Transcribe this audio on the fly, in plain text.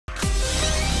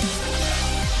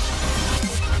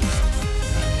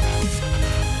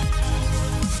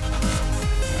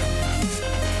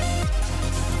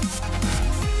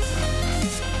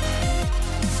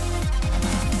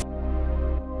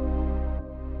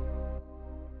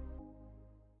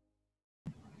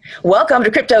Welcome to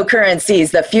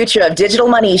Cryptocurrencies, the Future of Digital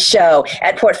Money show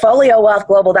at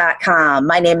PortfolioWealthGlobal.com.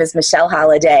 My name is Michelle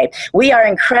Holliday. We are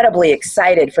incredibly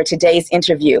excited for today's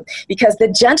interview because the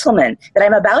gentleman that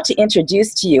I'm about to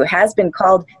introduce to you has been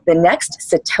called the next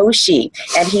Satoshi,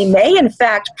 and he may in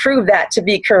fact prove that to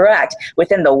be correct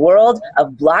within the world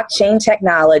of blockchain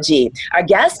technology. Our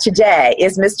guest today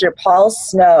is Mr. Paul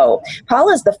Snow. Paul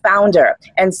is the founder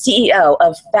and CEO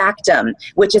of Factom,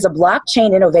 which is a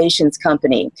blockchain innovations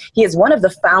company. He is one of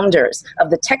the founders of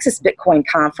the Texas Bitcoin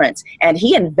Conference, and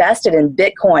he invested in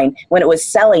Bitcoin when it was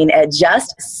selling at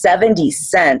just 70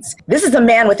 cents. This is a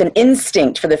man with an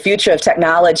instinct for the future of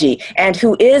technology and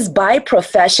who is by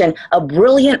profession a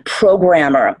brilliant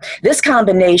programmer. This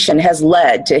combination has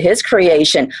led to his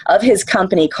creation of his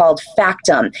company called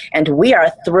Factom, and we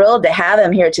are thrilled to have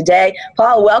him here today.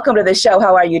 Paul, welcome to the show.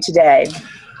 How are you today?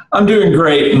 I'm doing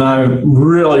great, and I'm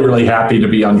really, really happy to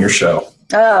be on your show.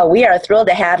 Oh, we are thrilled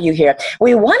to have you here.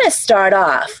 We want to start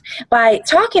off by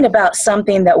talking about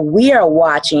something that we are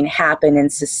watching happen in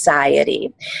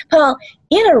society. Paul,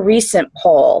 in a recent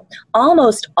poll,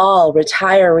 almost all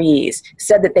retirees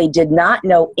said that they did not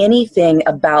know anything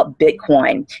about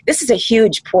Bitcoin. This is a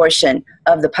huge portion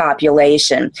of the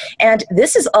population. And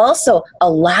this is also a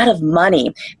lot of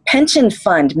money. Pension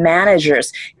fund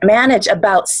managers manage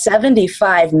about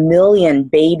 75 million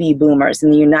baby boomers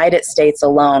in the United States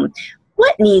alone.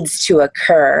 What needs to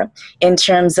occur in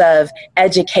terms of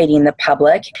educating the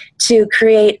public to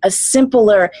create a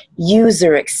simpler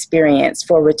user experience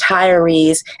for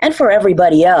retirees and for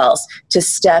everybody else to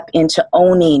step into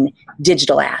owning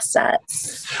digital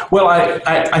assets? Well,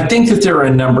 I think that there are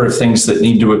a number of things that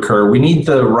need to occur. We need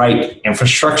the right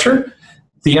infrastructure.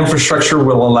 The infrastructure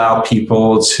will allow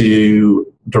people to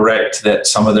direct that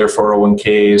some of their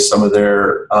 401ks, some of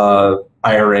their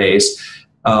IRAs,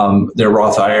 their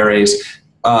Roth IRAs,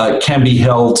 can be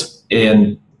held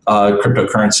in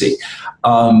cryptocurrency.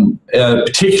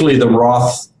 Particularly the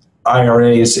Roth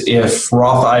IRAs. If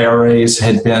Roth IRAs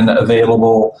had been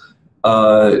available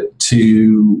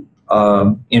to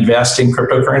invest in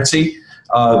cryptocurrency,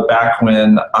 back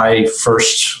when I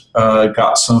first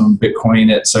got some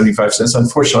Bitcoin at 75 cents,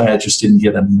 unfortunately I just didn't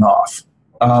get enough.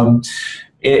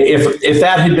 If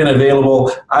that had been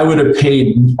available, I would have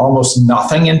paid almost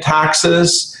nothing in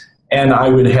taxes, and I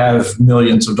would have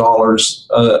millions of dollars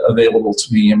available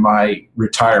to me in my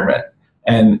retirement.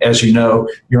 And as you know,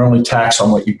 you're only taxed on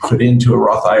what you put into a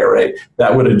Roth IRA.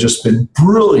 That would have just been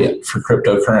brilliant for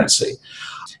cryptocurrency.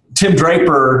 Tim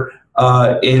Draper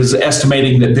is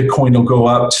estimating that Bitcoin will go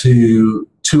up to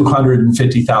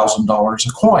 $250,000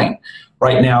 a coin.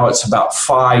 Right now, it's about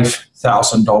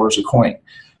 $5,000 a coin.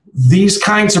 These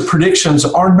kinds of predictions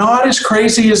are not as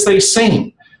crazy as they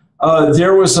seem.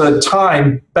 There was a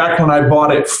time back when I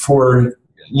bought it for,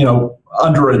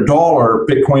 under $1,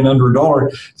 Bitcoin under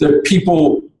 $1, that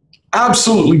people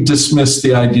absolutely dismissed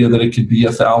the idea that it could be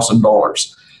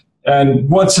 $1,000. And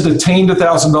once it attained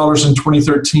 $1,000 in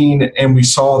 2013, and we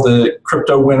saw the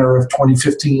crypto winter of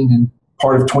 2015 and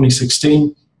part of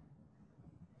 2016,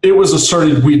 it was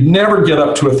asserted we'd never get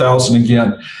up to 1,000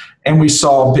 again. And we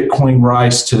saw Bitcoin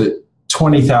rise to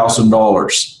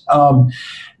 $20,000.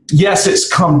 Yes, it's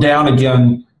come down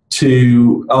again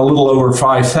to a little over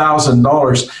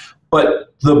 $5,000,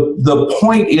 but the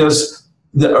point is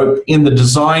that in the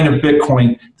design of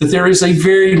Bitcoin that there is a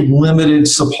very limited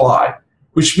supply,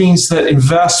 which means that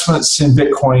investments in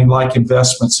Bitcoin, like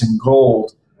investments in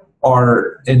gold,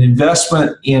 are an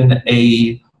investment in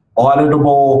a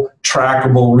auditable,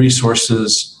 trackable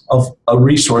a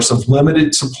resource of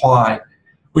limited supply,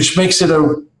 which makes it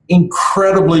an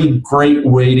incredibly great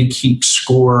way to keep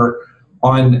score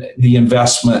on the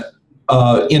investment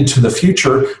into the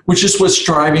future, which is what's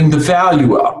driving the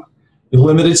value up. The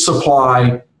limited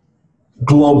supply,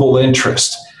 global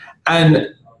interest. And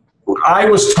I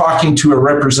was talking to a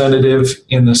representative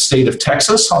in the state of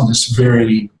Texas on this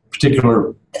very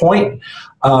particular point.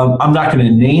 I'm not going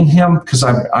to name him because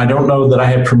I don't know that I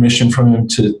have permission from him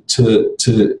to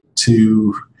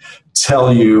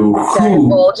tell you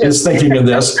who is thinking of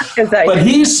this. But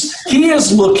he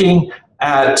is looking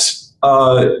at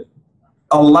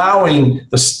allowing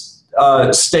the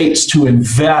states to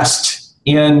invest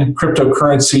in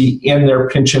cryptocurrency in their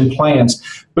pension plans,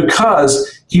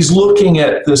 because he's looking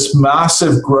at this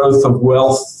massive growth of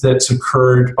wealth that's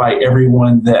occurred by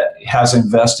everyone that has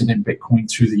invested in Bitcoin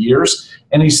through the years.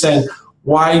 And he's saying,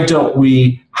 why don't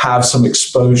we have some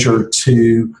exposure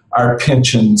to our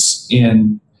pensions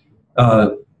in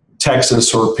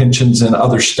Texas or pensions in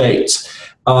other states?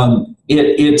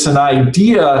 It's an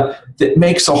idea that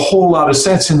makes a whole lot of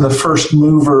sense, and the first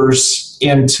movers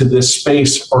into this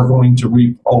space are going to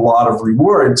reap a lot of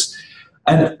rewards.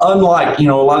 And unlike, a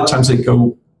lot of times they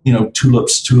go,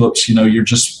 tulips, you're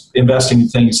just investing in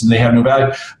things and they have no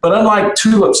value. But unlike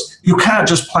tulips, you can't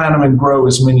just plant them and grow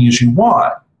as many as you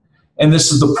want. And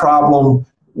this is the problem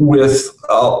with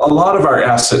a lot of our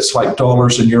assets like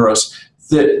dollars and euros.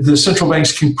 The central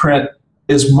banks can print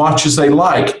as much as they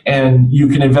like, and you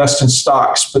can invest in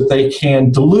stocks, but they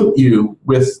can dilute you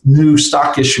with new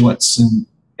stock issuance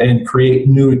and create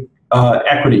new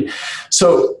equity.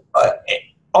 So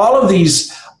all of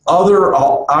these other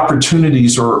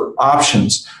opportunities or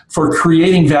options for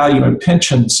creating value in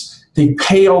pensions, they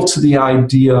pale to the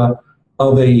idea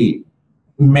of a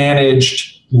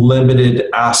managed limited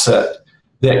asset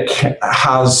that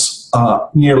has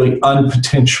nearly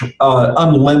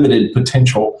unlimited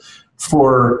potential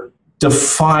for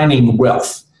defining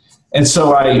wealth. And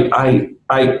so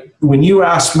when you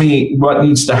ask me what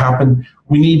needs to happen,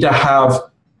 we need to have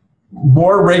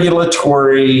more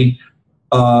regulatory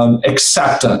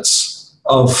acceptance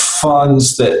of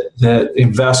funds that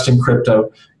invest in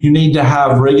crypto. You need to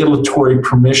have regulatory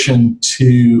permission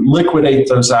to liquidate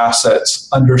those assets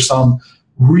under some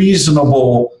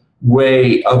reasonable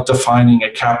way of defining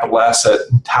a capital asset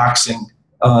and taxing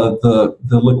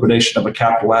the liquidation of a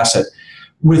capital asset.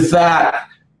 With that,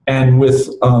 and with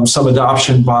some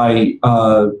adoption by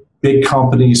big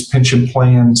companies, pension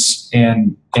plans,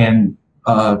 and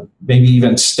maybe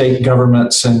even state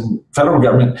governments and federal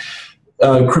government,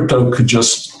 crypto could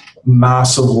just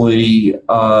massively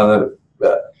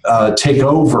take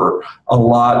over a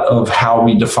lot of how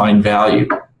we define value.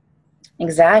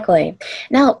 Exactly.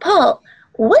 Now, Paul,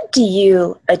 what do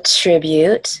you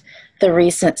attribute the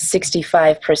recent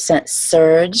 65%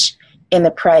 surge in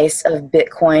the price of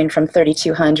Bitcoin from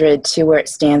 $3,200 to where it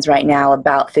stands right now,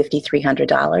 about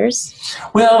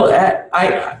 $5,300? Well,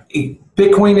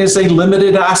 Bitcoin is a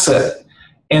limited asset,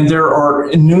 and there are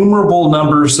innumerable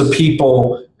numbers of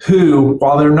people who,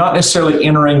 while they're not necessarily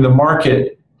entering the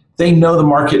market, they know the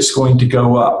market's going to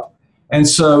go up. And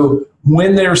so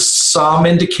when there's some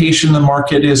indication the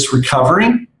market is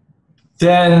recovering,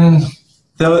 then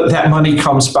that money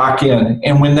comes back in.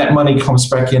 And when that money comes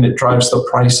back in, it drives the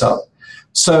price up.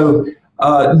 So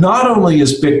not only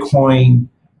is Bitcoin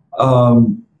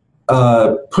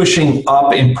pushing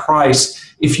up in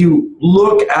price, if you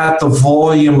look at the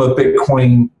volume of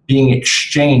Bitcoin being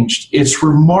exchanged, it's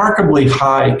remarkably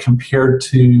high compared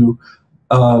to,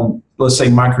 let's say,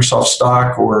 Microsoft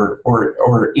stock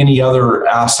or any other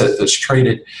asset that's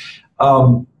traded.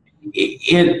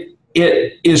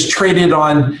 It is traded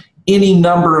on any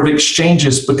number of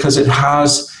exchanges because it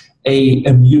has a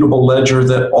immutable ledger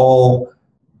that all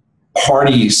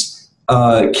parties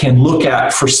can look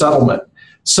at for settlement.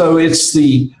 So it's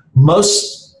the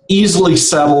most easily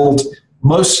settled,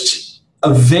 most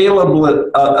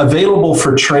available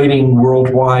for trading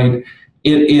worldwide.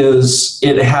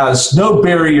 It has no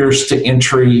barriers to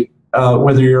entry,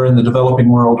 whether you're in the developing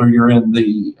world or you're in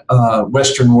the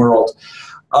Western world.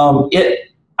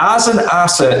 As an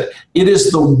asset, it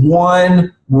is the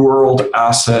one world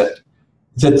asset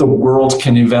that the world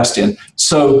can invest in.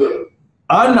 So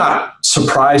I'm not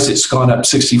surprised it's gone up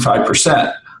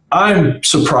 65%. I'm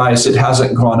surprised it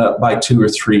hasn't gone up by 2 or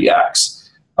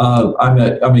 3x. I'm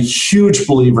a huge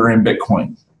believer in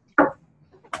Bitcoin.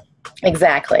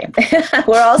 Exactly.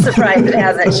 We're all surprised it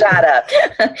hasn't shot up.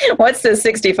 What's the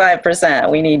 65%?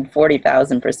 We need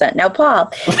 40,000%. Now,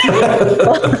 Paul,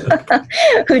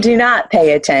 who do not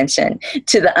pay attention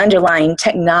to the underlying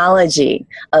technology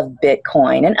of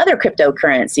Bitcoin and other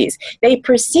cryptocurrencies, they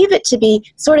perceive it to be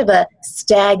sort of a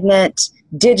stagnant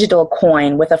digital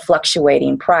coin with a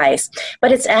fluctuating price.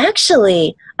 But it's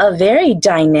actually a very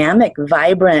dynamic,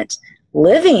 vibrant,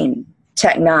 living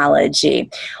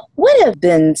technology. What have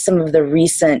been some of the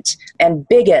recent and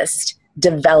biggest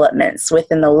developments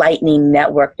within the Lightning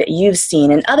Network that you've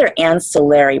seen and other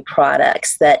ancillary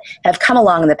products that have come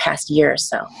along in the past year or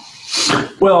so?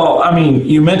 Well, I mean,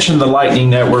 you mentioned the Lightning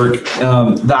Network.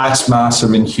 That's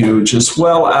massive and huge, as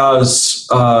well as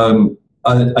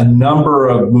a number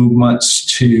of movements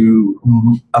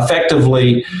to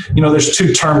effectively, there's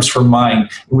two terms for mine.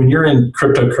 When you're in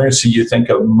cryptocurrency, you think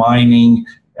of mining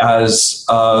as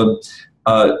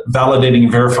validating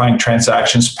and verifying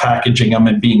transactions, packaging them,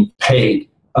 and being paid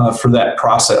for that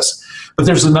process. But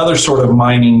there's another sort of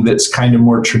mining that's kind of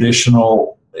more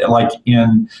traditional, like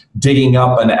in digging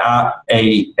up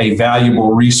a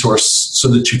valuable resource so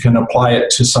that you can apply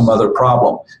it to some other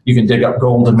problem. You can dig up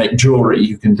gold and make jewelry.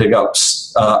 You can dig up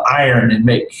iron and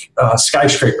make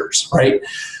skyscrapers, right?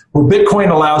 Well,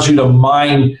 Bitcoin allows you to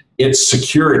mine its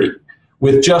security,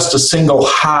 with just a single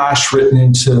hash written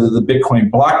into the Bitcoin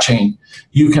blockchain,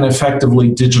 you can effectively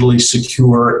digitally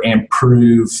secure and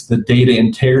prove the data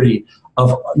integrity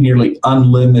of nearly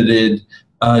unlimited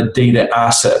data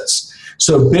assets.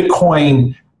 So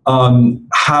Bitcoin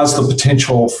has the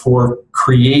potential for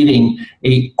creating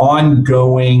an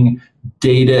ongoing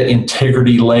data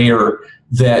integrity layer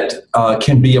that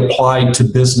can be applied to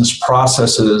business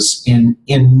processes in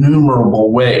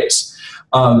innumerable ways.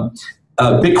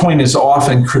 Bitcoin is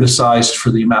often criticized for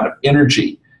the amount of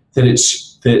energy that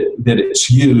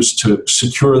it's used to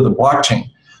secure the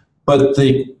blockchain, but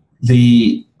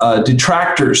the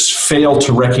detractors fail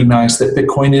to recognize that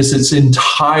Bitcoin is its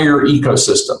entire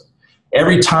ecosystem.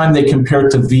 Every time they compare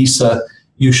it to Visa,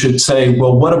 you should say,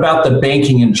 well, what about the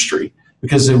banking industry?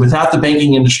 Because without the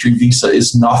banking industry, Visa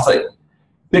is nothing.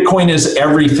 Bitcoin is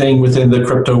everything within the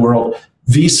crypto world.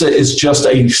 Visa is just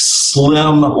a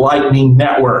slim lightning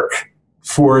network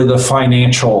for the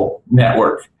financial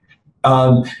network.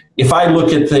 If I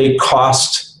look at the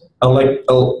cost,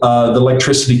 the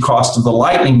electricity cost of the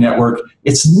lightning network,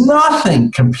 it's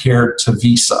nothing compared to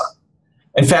Visa.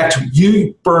 In fact,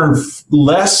 you burn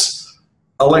less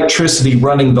electricity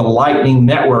running the lightning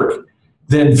network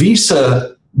than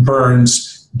Visa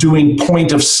burns doing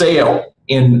point of sale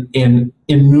in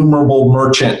innumerable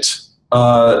merchant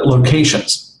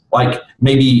locations, like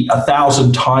maybe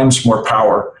 1,000 times more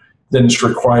power than is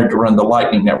required to run the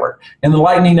Lightning Network. And the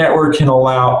Lightning Network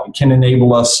can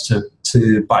enable us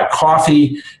to buy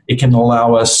coffee. It can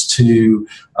allow us to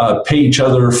pay each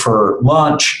other for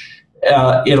lunch.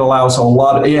 It allows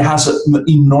it has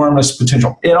enormous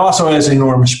potential. It also has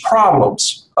enormous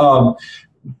problems.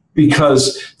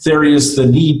 Because there is the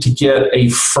need to get a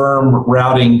firm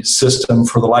routing system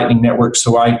for the Lightning Network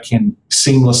so I can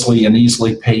seamlessly and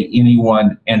easily pay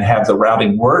anyone and have the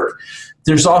routing work.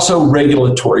 There's also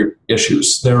regulatory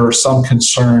issues. There are some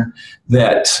concern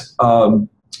that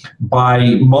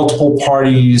by multiple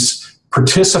parties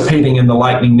participating in the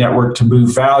Lightning Network to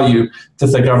move value, that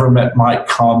the government might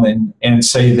come and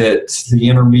say that the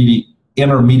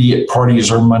intermediate parties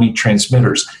are money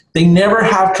transmitters. They never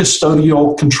have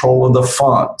custodial control of the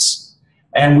funds.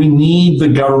 And we need the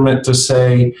government to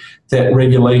say that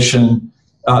regulation,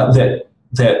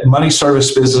 that money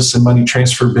service business and money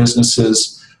transfer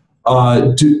businesses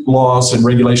laws and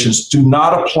regulations do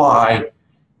not apply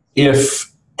if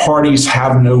parties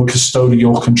have no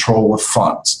custodial control of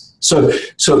funds. So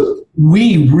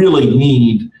we really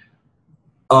need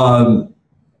a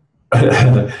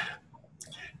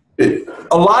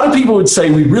lot of people would say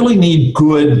we really need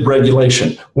good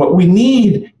regulation. What we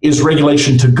need is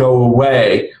regulation to go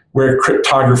away where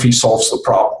cryptography solves the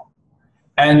problem.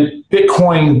 And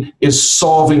Bitcoin is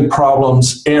solving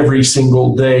problems every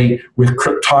single day with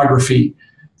cryptography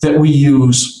that we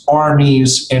use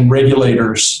armies and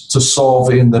regulators to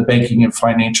solve in the banking and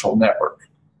financial network.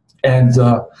 And,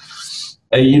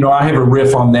 I have a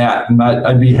riff on that, and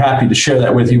I'd be happy to share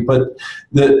that with you. But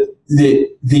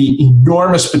the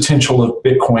enormous potential of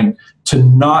Bitcoin to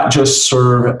not just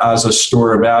serve as a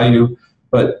store of value,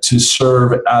 but to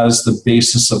serve as the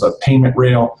basis of a payment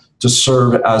rail, to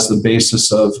serve as the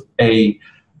basis of a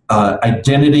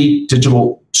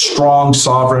strong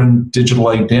sovereign digital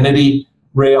identity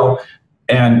rail,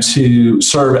 and to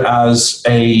serve as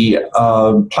a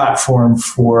platform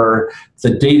for the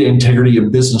data integrity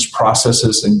of business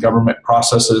processes and government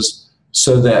processes,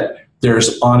 so that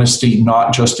there's honesty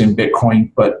not just in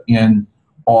Bitcoin, but in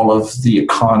all of the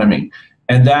economy.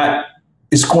 And that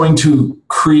is going to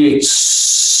create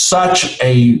such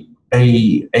a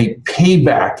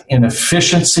payback in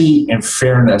efficiency and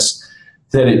fairness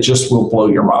that it just will blow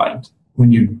your mind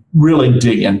when you really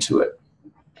dig into it.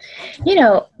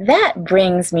 That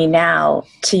brings me now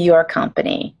to your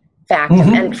company, Factum.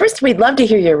 Mm-hmm. And first, we'd love to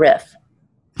hear your riff.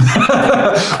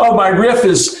 Oh, my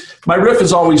riff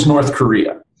is always North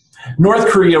Korea. North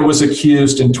Korea was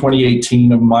accused in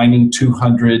 2018 of mining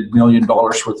 $200 million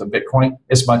worth of Bitcoin,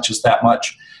 as much as that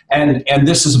much. And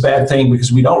this is a bad thing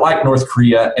because we don't like North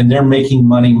Korea, and they're making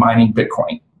money mining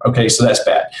Bitcoin. Okay, so that's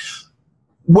bad.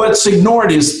 What's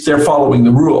ignored is they're following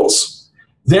the rules.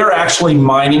 They're actually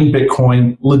mining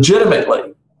Bitcoin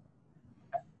legitimately.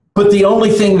 But the only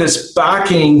thing that's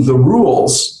backing the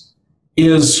rules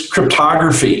is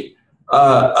cryptography.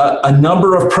 A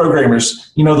number of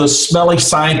programmers, the smelly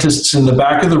scientists in the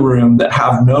back of the room that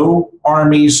have no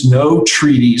armies, no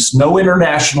treaties, no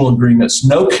international agreements,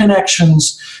 no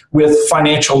connections with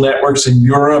financial networks in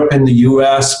Europe and the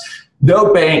US,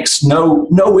 no banks, no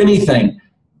anything.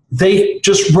 They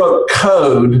just wrote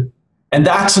code, and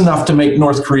that's enough to make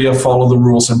North Korea follow the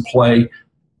rules and play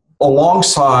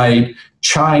alongside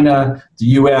China, the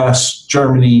US,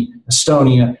 Germany,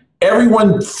 Estonia,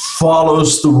 everyone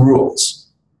follows the rules.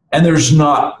 And there's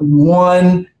not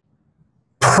one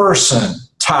person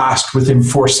tasked with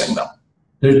enforcing them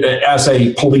as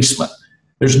a policeman.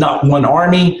 There's not one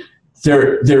army.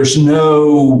 There's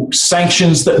no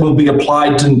sanctions that will be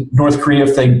applied to North Korea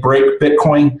if they break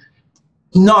Bitcoin.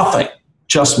 Nothing,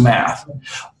 just math.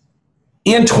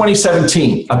 In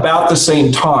 2017, about the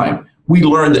same time, we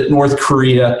learned that North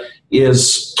Korea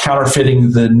is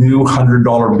counterfeiting the new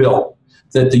 $100 bill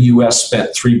that the U.S.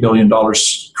 spent $3 billion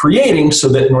creating so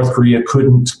that North Korea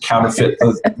couldn't counterfeit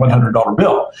the $100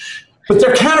 bill. But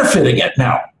they're counterfeiting it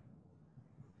now.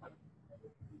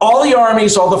 All the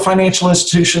armies, all the financial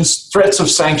institutions, threats of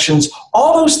sanctions,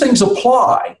 all those things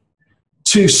apply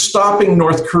to stopping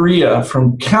North Korea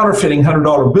from counterfeiting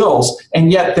 $100 bills,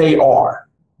 and yet they are.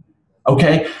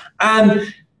 Okay?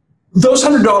 And those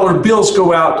 $100 bills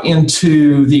go out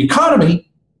into the economy,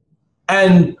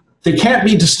 and they can't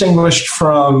be distinguished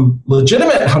from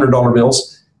legitimate $100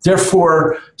 bills.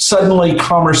 Therefore, suddenly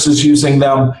commerce is using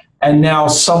them, and now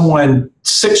someone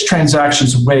 6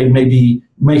 transactions away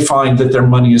may find that their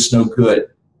money is no good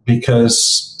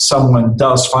because someone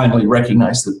does finally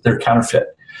recognize that they're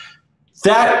counterfeit.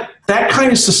 That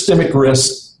kind of systemic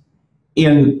risk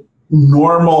in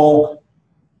normal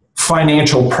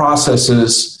financial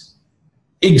processes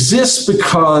exists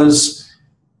because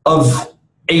of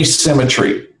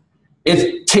asymmetry.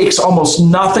 It takes almost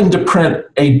nothing to print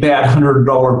a bad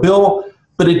 $100 bill,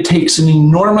 but it takes an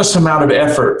enormous amount of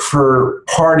effort for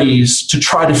parties to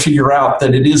try to figure out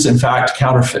that it is in fact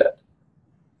counterfeit.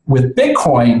 With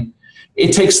Bitcoin,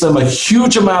 it takes them a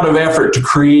huge amount of effort to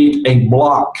create a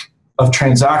block of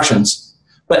transactions,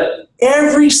 but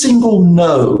every single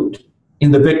node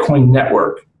in the Bitcoin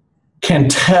network can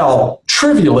tell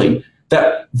trivially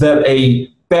that a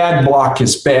bad block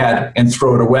is bad and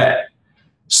throw it away.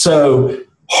 So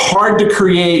hard to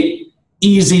create,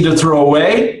 easy to throw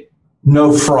away,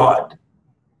 no fraud.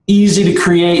 Easy to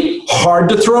create, hard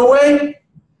to throw away,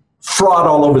 fraud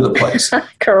all over the place.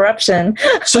 Corruption.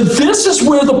 So this is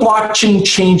where the blockchain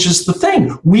changes the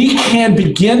thing. We can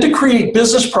begin to create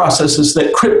business processes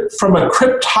that, from a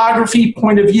cryptography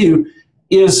point of view,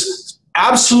 is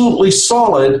absolutely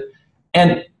solid,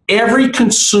 and every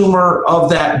consumer of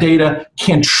that data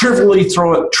can trivially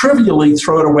throw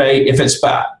it away if it's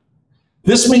bad.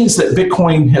 This means that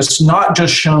Bitcoin has not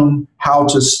just shown how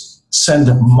to send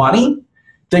money,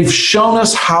 they've shown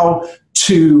us how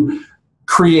to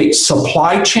create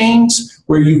supply chains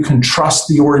where you can trust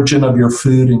the origin of your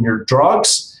food and your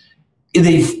drugs.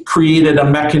 They've created a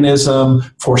mechanism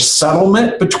for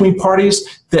settlement between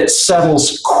parties that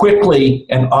settles quickly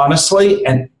and honestly,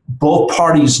 and both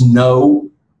parties know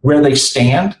where they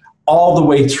stand all the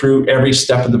way through every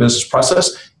step of the business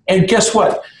process. And guess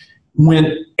what?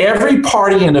 When every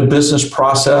party in a business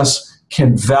process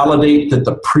can validate that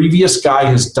the previous guy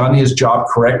has done his job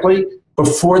correctly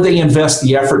before they invest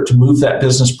the effort to move that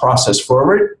business process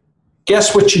forward,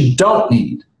 guess what you don't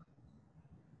need?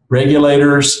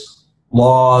 Regulators,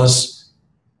 laws,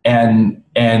 and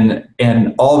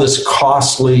all this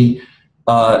costly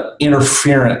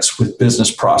interference with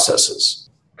business processes.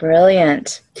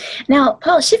 Brilliant. Now,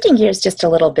 Paul, shifting gears just a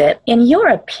little bit, in your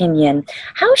opinion,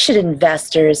 how should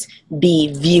investors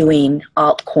be viewing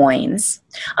altcoins?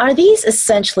 Are these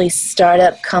essentially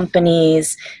startup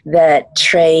companies that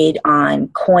trade on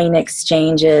coin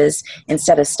exchanges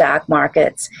instead of stock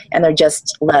markets, and they're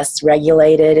just less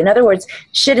regulated? In other words,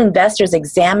 should investors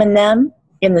examine them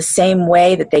in the same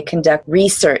way that they conduct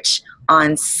research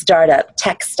on startup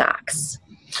tech stocks?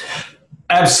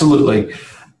 Absolutely.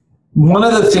 One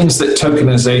of the things that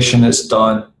tokenization has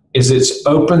done is it's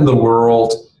opened the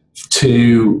world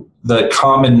to the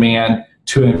common man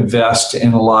to invest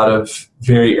in a lot of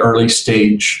very early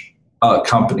stage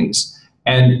companies.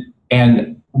 And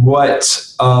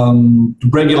what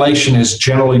regulation has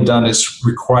generally done is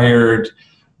required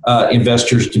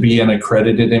investors to be an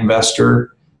accredited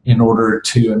investor in order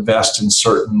to invest in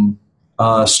certain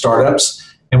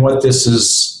startups. And what this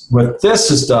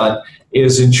has done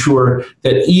is ensure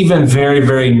that even very,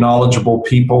 very knowledgeable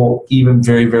people, even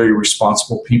very, very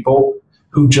responsible people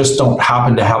who just don't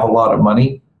happen to have a lot of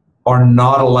money are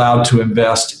not allowed to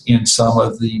invest in some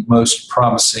of the most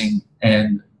promising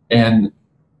and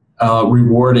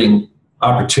rewarding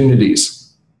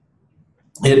opportunities.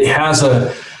 It has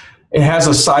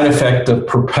a side effect of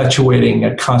perpetuating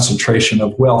a concentration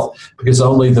of wealth, because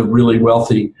only the really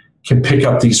wealthy can pick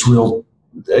up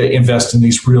invest in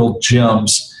these real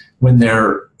gems when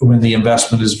the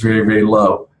investment is very, very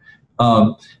low.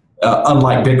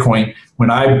 Unlike Bitcoin,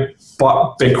 when I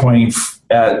bought Bitcoin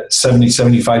at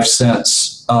 75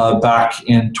 cents back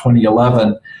in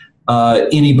 2011,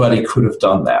 anybody could have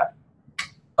done that.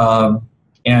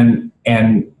 And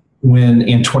when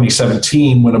in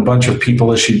 2017, when a bunch of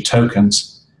people issued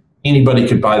tokens, anybody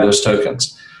could buy those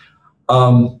tokens.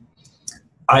 I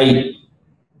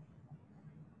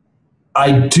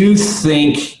do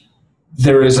think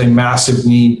there is a massive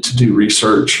need to do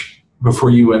research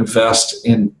before you invest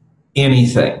in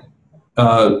anything.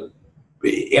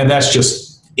 And that's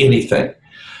just anything.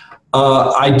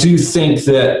 I do think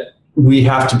that we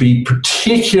have to be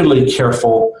particularly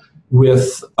careful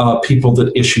with people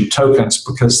that issue tokens,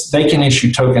 because they can issue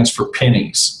tokens for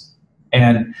pennies.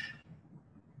 And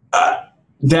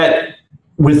that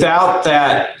without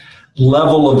that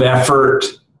level of effort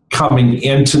coming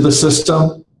into the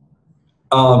system,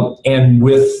 and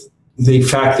with the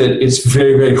fact that it's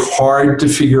very, very hard to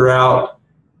figure out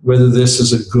whether this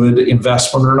is a good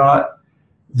investment or not,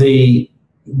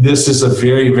 this is a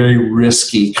very, very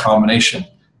risky combination.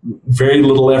 Very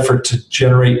little effort to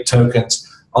generate tokens,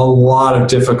 a lot of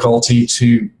difficulty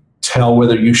to tell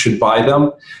whether you should buy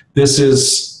them. This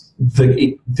is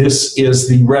the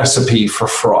recipe for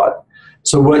fraud.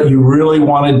 So what you really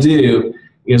want to do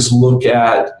is look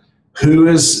at who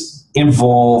is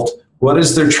involved, what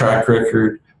is their track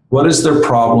record, what is their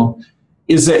problem,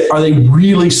 are they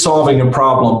really solving a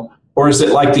problem, or is it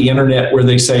like the internet where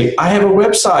they say, I have a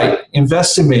website,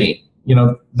 invest in me? You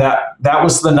know, that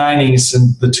was the 90s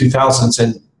and the 2000s,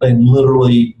 and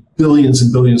literally billions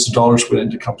and billions of dollars went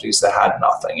into companies that had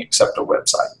nothing except a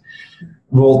website.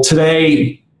 Well,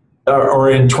 today, or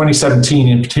in 2017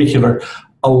 in particular,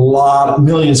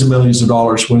 millions and millions of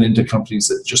dollars went into companies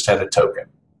that just had a token.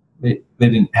 They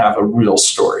didn't have a real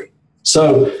story.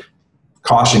 So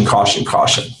caution, caution,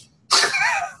 caution.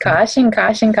 Caution,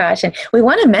 caution, caution. We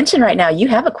want to mention right now, you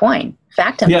have a coin.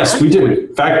 Factum. Yes, we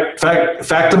do.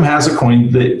 Factum has a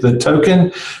coin. The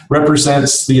token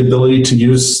represents the ability to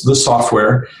use the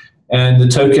software, and the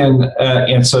token,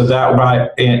 and so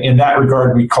in that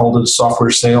regard, we called it a software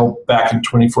sale back in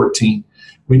 2014.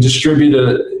 We distributed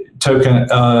a token,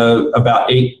 about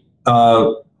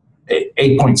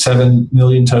 8.7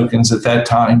 million tokens at that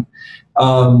time.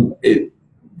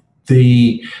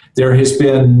 There has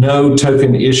been no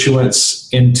token issuance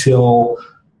until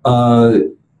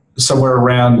somewhere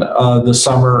around the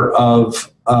summer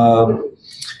of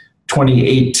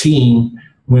 2018,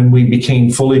 when we became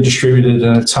fully distributed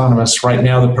and autonomous. Right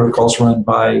now, the protocol is run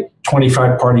by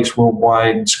 25 parties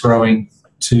worldwide. It's growing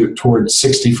towards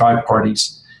 65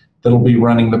 parties that will be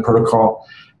running the protocol.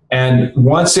 And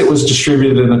once it was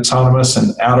distributed and autonomous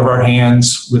and out of our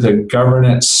hands with a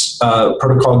governance,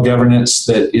 protocol governance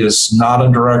that is not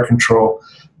under our control,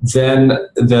 then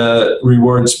the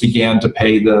rewards began to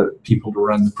pay the people to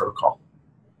run the protocol.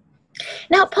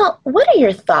 Now, Paul, what are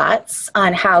your thoughts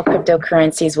on how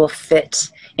cryptocurrencies will fit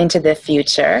into the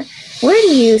future? Where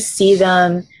do you see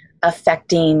them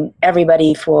affecting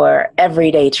everybody for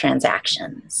everyday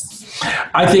transactions?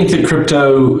 I think that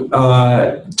crypto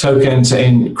tokens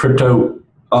and crypto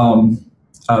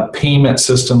payment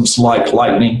systems like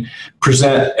Lightning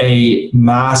present a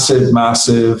massive,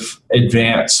 massive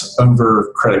advance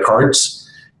over credit cards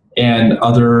and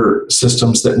other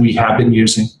systems that we have been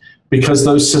using, because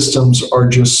those systems are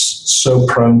just so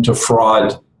prone to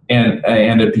fraud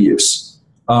and abuse.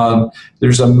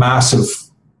 There's a massive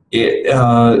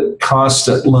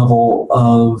constant level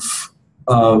of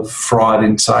fraud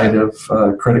inside of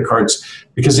credit cards,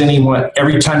 because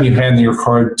every time you hand your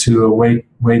card to a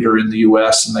waiter in the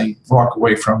U.S. and they walk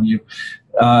away from you,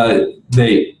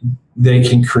 they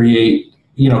can create,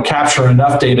 capture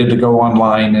enough data to go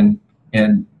online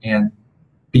and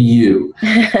be you.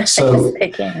 So they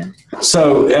can.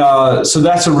 So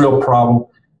that's a real problem.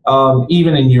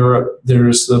 Even in Europe,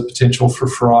 there's the potential for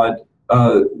fraud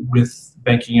with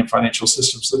banking and financial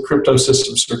systems. The crypto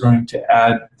systems are going to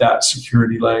add that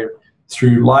security layer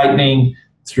through Lightning,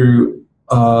 through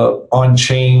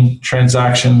on-chain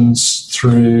transactions,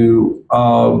 through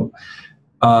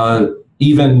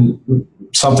even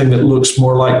something that looks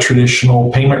more like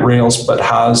traditional payment rails, but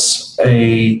has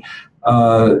a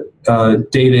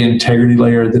data integrity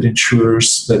layer that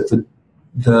ensures that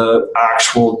the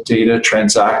actual data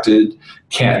transacted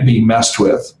can't be messed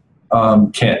with.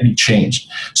 Can't be changed.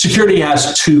 Security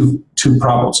has two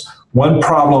problems. One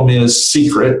problem is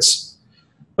secrets,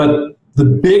 but the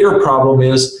bigger problem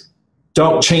is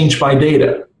don't change my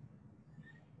data.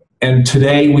 And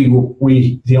today,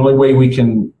 the only way we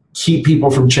can keep people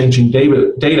from changing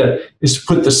data is to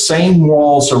put the same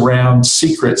walls around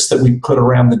secrets that we put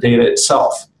around the data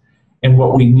itself. And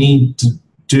what we need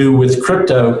do with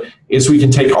crypto is we can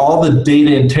take all the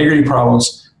data integrity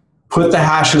problems, put the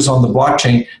hashes on the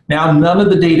blockchain. Now, none of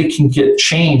the data can get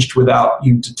changed without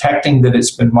you detecting that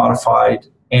it's been modified,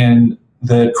 and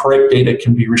the correct data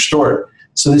can be restored.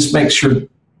 So this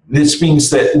means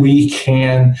that we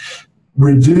can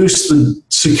reduce the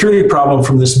security problem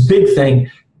from this big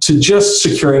thing to just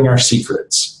securing our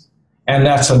secrets. And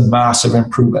that's a massive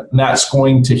improvement. And that's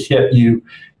going to hit you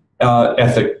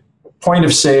at the point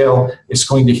of sale. It's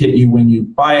going to hit you when you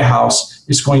buy a house.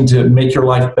 It's going to make your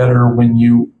life better when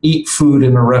you eat food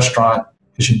in a restaurant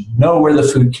because you know where the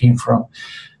food came from.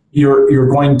 You're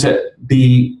going to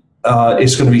be,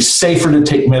 it's going to be safer to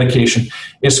take medication.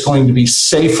 It's going to be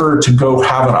safer to go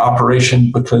have an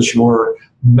operation because your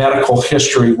medical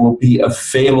history will be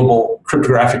available,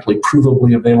 cryptographically,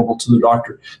 provably available to the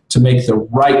doctor to make the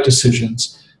right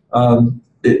decisions.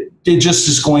 It just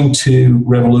is going to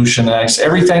revolutionize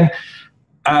everything.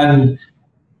 And,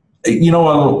 you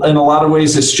know, in a lot of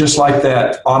ways, it's just like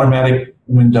that automatic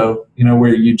window, you know,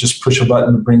 where you just push a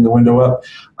button to bring the window up.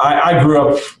 I grew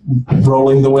up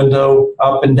rolling the window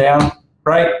up and down,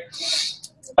 right?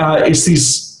 It's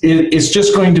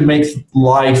just going to make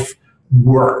life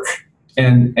work.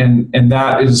 And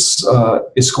that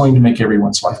is going to make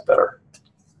everyone's life better.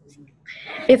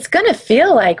 It's going to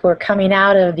feel like we're coming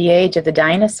out of the age of the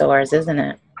dinosaurs, isn't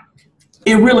it?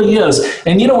 It really is.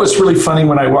 And you know what's really funny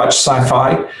when I watch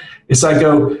sci-fi is I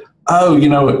go, oh, you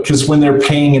know, because when they're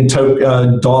paying in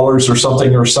dollars or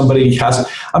something, or somebody has,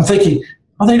 I'm thinking,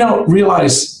 well, they don't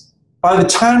realize by the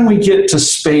time we get to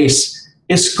space,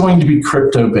 it's going to be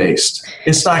crypto-based.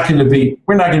 It's not going to be,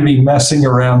 we're not going to be messing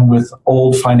around with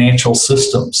old financial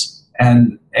systems.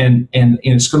 And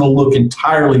it's going to look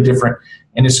entirely different.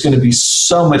 And it's going to be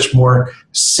so much more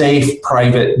safe,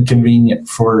 private, and convenient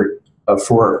for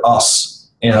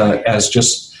us as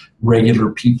just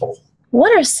regular people.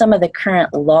 What are some of the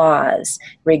current laws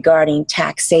regarding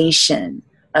taxation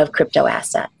of crypto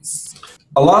assets?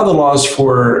 A lot of the laws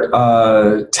for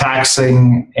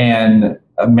taxing and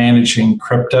managing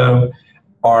crypto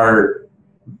are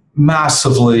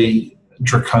massively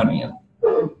draconian,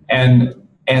 and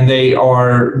they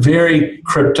are very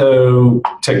crypto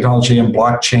technology and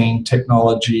blockchain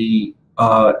technology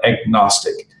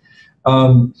agnostic.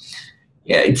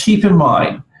 Keep in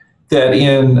mind that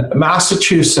in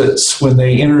Massachusetts, when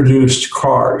they introduced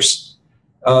cars,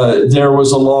 there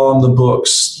was a law in the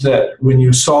books that when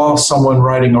you saw someone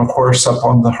riding a horse up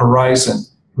on the horizon,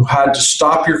 you had to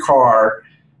stop your car,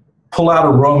 pull out a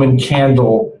Roman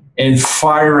candle, and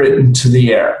fire it into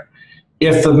the air.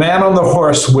 If the man on the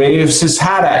horse waves his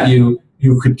hat at you,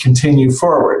 you could continue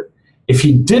forward. If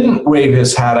he didn't wave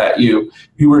his hat at you,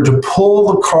 you were to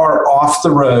pull the car off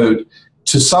the road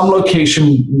to some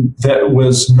location that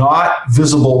was not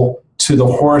visible to the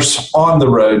horse on the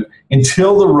road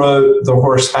until the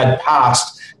horse had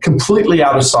passed completely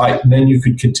out of sight, and then you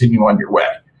could continue on your way.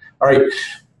 All right.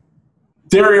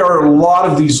 There are a lot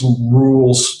of these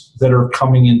rules that are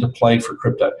coming into play for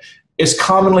crypto. It's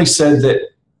commonly said that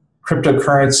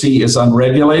cryptocurrency is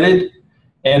unregulated,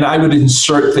 and I would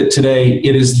insert that today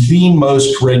it is the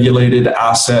most regulated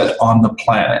asset on the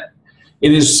planet.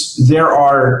 There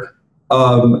are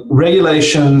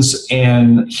regulations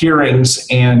and hearings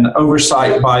and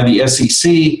oversight by the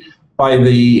SEC, by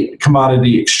the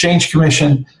Commodity Exchange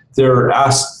Commission. There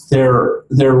are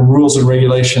rules and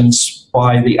regulations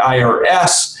by the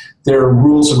IRS. There are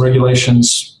rules and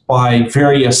regulations by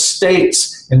various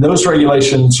states, and those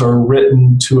regulations are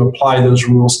written to apply those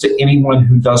rules to anyone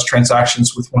who does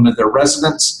transactions with one of their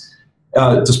residents,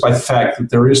 despite the fact that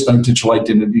there is no digital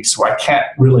identity, so I can't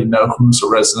really know who's a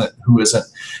resident and who isn't.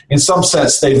 In some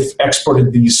sense, they've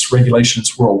exported these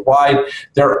regulations worldwide.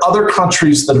 There are other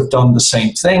countries that have done the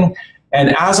same thing.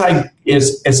 And as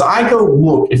I go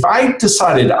look, if I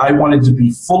decided I wanted to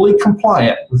be fully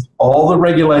compliant with all the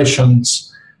regulations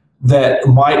that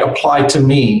might apply to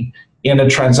me in a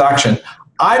transaction,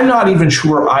 I'm not even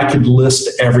sure I could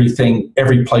list everything,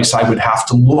 every place I would have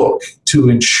to look to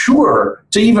ensure,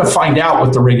 to even find out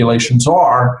what the regulations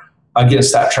are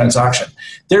against that transaction.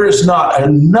 There is not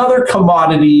another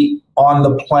commodity on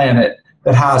the planet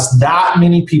that has that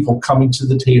many people coming to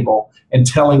the table and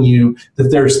telling you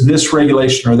that there's this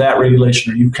regulation or that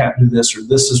regulation, or you can't do this, or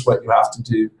this is what you have to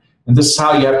do, and this is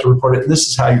how you have to report it, and this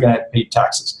is how you're going to have to pay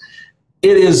taxes.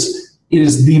 It is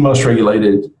the most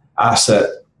regulated asset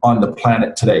on the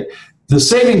planet today. The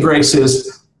saving grace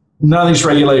is none of these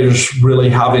regulators really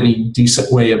have any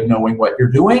decent way of knowing what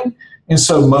you're doing, and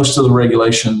so most of the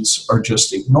regulations are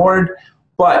just ignored.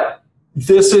 But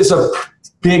this is a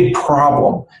big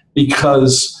problem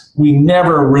because we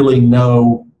never really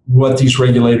know what these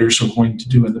regulators are going to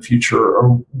do in the future,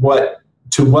 or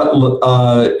to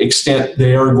what extent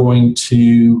they are going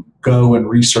to go and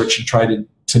research and try to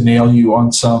nail you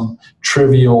on some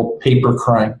trivial paper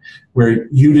crime where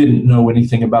you didn't know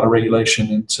anything about a regulation,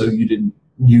 and so you didn't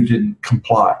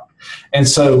comply. And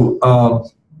so I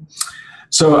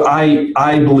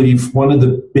believe one of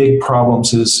the big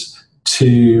problems is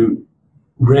to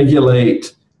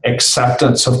regulate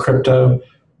acceptance of crypto,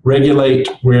 regulate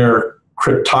where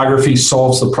cryptography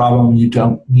solves the problem. You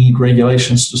don't need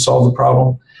regulations to solve the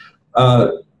problem.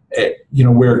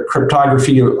 Where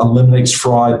cryptography eliminates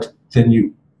fraud, then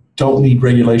you don't need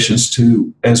regulations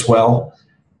to as well.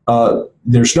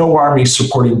 There's no army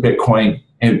supporting Bitcoin,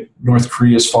 and North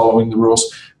Korea is following the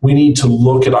rules. We need to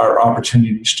look at our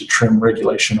opportunities to trim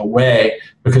regulation away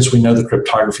because we know the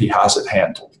cryptography has it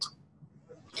handled.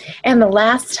 And the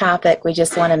last topic we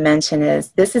just want to mention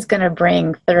is this is going to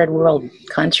bring third world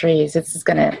countries. This is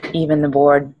going to even the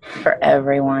board for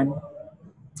everyone.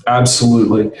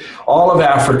 Absolutely. All of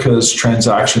Africa's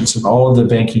transactions and all of the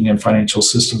banking and financial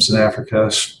systems in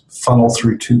Africa funnel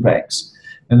through two banks.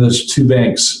 And those two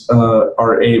banks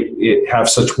have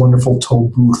such wonderful toll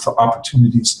booth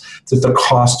opportunities that the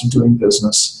cost of doing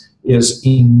business is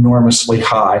enormously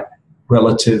high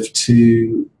relative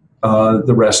to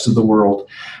the rest of the world.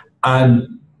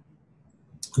 And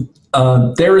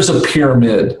there is a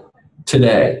pyramid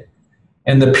today,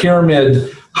 and the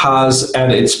pyramid has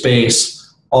at its base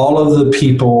all of the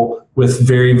people with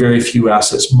very, very few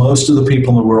assets. Most of the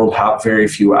people in the world have very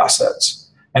few assets.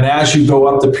 And as you go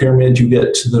up the pyramid, you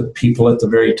get to the people at the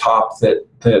very top that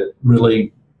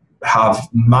really have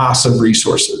massive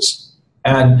resources.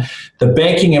 And the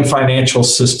banking and financial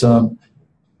system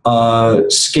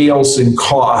scales in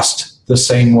cost the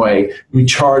same way. We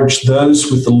charge those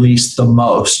with the least the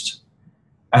most,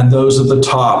 and those at the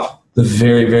top the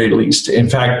very, very least. In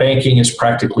fact, banking is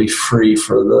practically free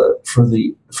for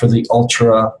the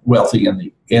ultra wealthy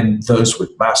and those with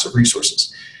massive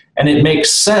resources. And it makes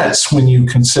sense when you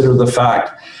consider the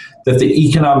fact that the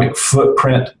economic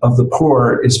footprint of the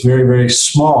poor is very, very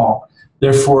small.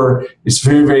 Therefore, it's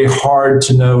very, very hard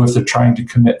to know if they're trying to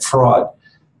commit fraud.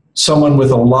 Someone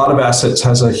with a lot of assets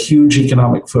has a huge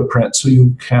economic footprint, so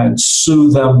you can sue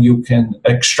them, you can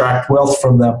extract wealth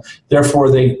from them.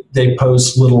 Therefore, they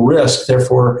pose little risk.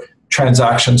 Therefore,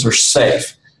 transactions are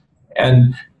safe.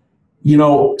 And,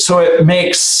 so it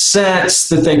makes sense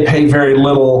that they pay very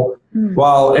little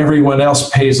while everyone else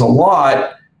pays a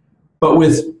lot. But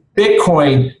with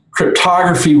Bitcoin,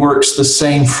 cryptography works the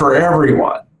same for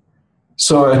everyone.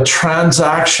 So a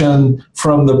transaction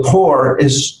from the poor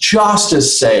is just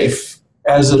as safe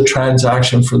as a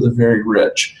transaction for the very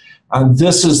rich. And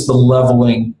this is the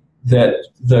leveling that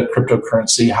the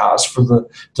cryptocurrency has for the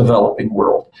developing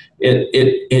world.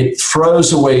 It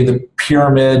throws away the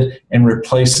pyramid and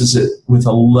replaces it with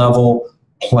a level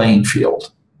playing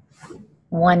field.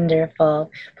 Wonderful.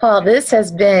 Paul, this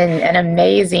has been an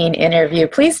amazing interview.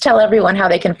 Please tell everyone how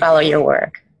they can follow your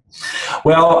work.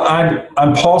 Well,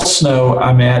 I'm Paul Snow.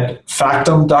 I'm at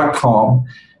factum.com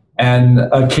and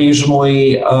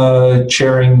occasionally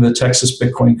chairing the Texas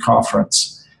Bitcoin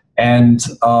Conference. And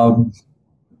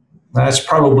that's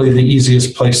probably the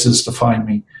easiest places to find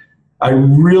me. I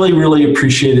really, really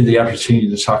appreciated the opportunity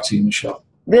to talk to you, Michelle.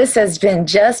 This has been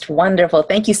just wonderful.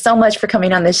 Thank you so much for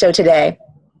coming on the show today.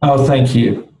 Oh, thank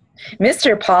you.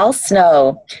 Mr. Paul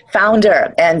Snow,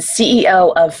 founder and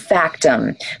CEO of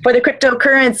Factum. For the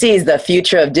Cryptocurrencies, the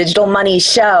Future of Digital Money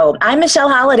show, I'm Michelle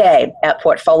Holliday at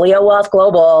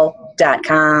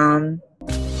PortfolioWealthGlobal.com.